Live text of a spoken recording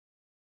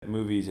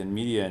movies and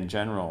media in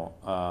general,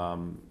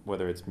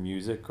 whether it's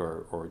music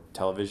or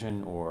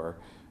television or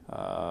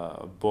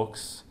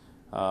books,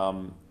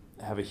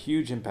 have a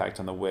huge impact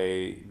on the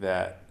way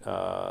that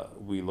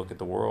we look at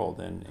the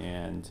world.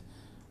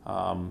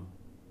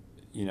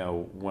 You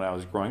know, when I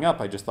was growing up,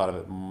 I just thought of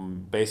it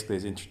basically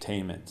as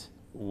entertainment.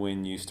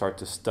 When you start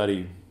to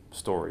study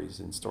stories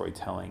and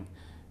storytelling,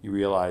 you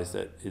realize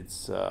that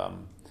it's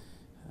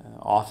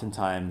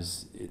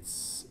oftentimes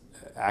it's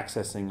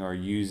accessing or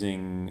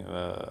using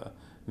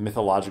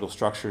mythological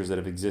structures that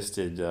have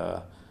existed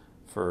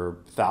for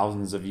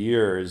thousands of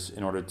years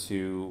in order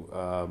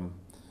to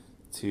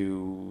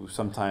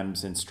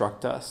sometimes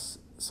instruct us,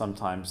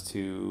 sometimes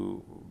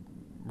to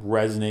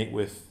resonate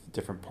with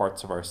different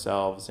parts of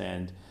ourselves,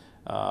 and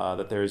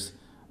that there's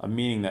a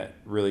meaning that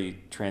really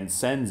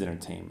transcends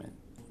entertainment.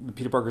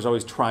 Peter Parker's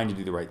always trying to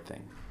do the right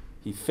thing.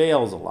 He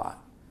fails a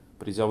lot,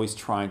 but he's always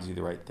trying to do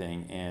the right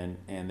thing,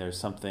 and there's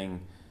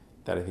something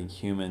that I think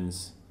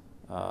humans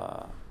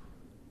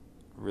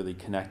really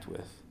connect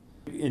with.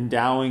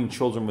 Endowing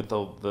children with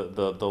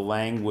the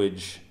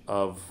language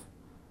of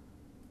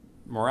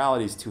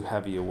morality is too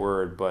heavy a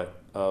word,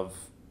 but of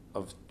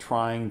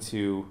trying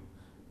to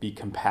be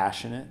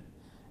compassionate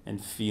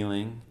and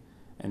feeling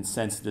and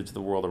sensitive to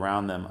the world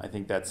around them. I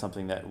think that's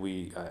something that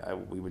we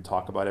would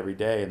talk about every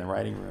day in the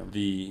writing room.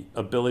 The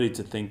ability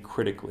to think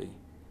critically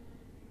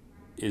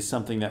is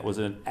something that was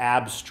an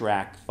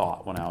abstract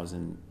thought when I was at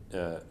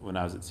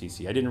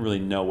CC. I didn't really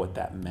know what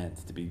that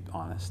meant, to be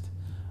honest.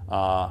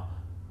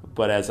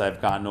 But as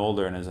I've gotten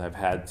older and as I've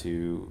had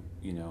to,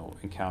 you know,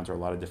 encounter a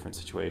lot of different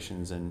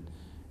situations and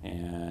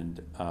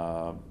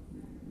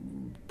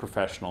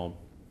professional,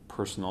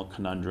 personal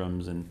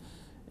conundrums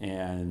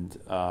and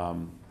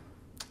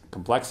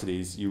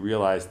complexities, you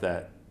realize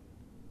that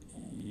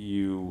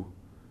in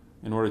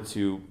order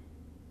to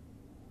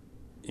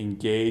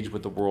engage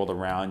with the world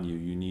around you,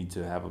 you need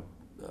to have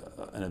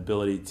an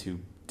ability to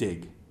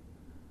dig,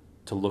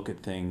 to look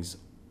at things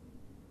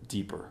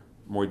deeper,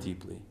 more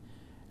deeply.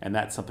 And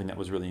that's something that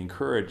was really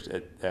encouraged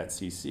at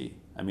CC.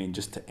 I mean,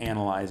 just to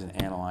analyze and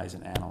analyze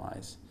and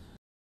analyze.